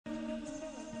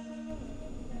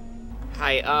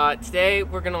Hi, today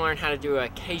we're going to learn how to do a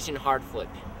Kashon hard flip.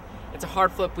 It's a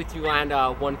hard flip with you land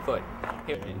 1 foot.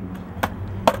 Here.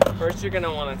 First you're going to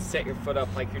want to set your foot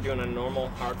up like you're doing a normal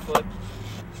hard flip.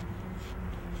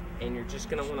 And you're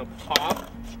just going to want to pop,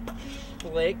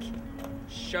 flick,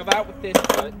 shove out with this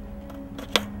foot,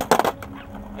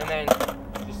 and then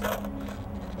just,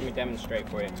 let me demonstrate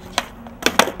for you.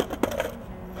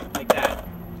 Like that.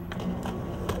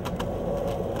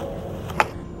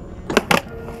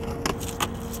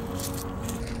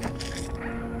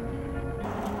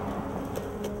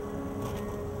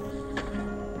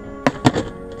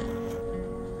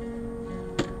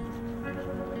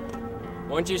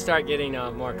 Once you start getting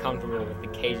more comfortable with the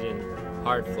Kashon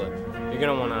hard flip, you're going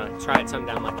to want to try it something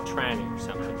down like a tranny or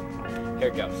something. Here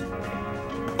it goes.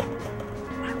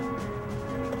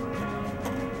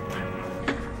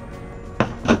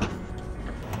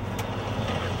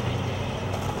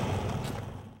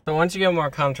 So once you get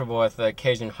more comfortable with the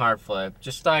Kashon hard flip,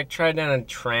 just like try it down a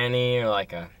tranny or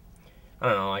like a, I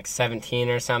don't know, like 17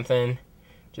 or something.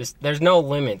 Just, there's no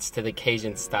limits to the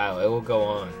Kashon style. It will go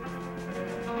on.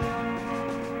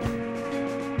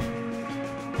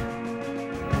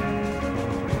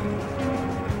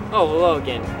 Oh, hello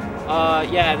again.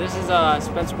 Yeah, this is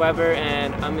Spencer Weber,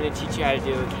 and I'm going to teach you how to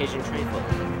do a Kashon tray flip.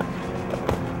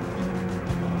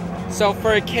 So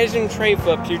for a Kashon tray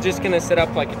flip, you're just going to set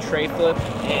up like a tray flip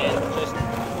and just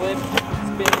flip,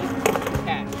 spin,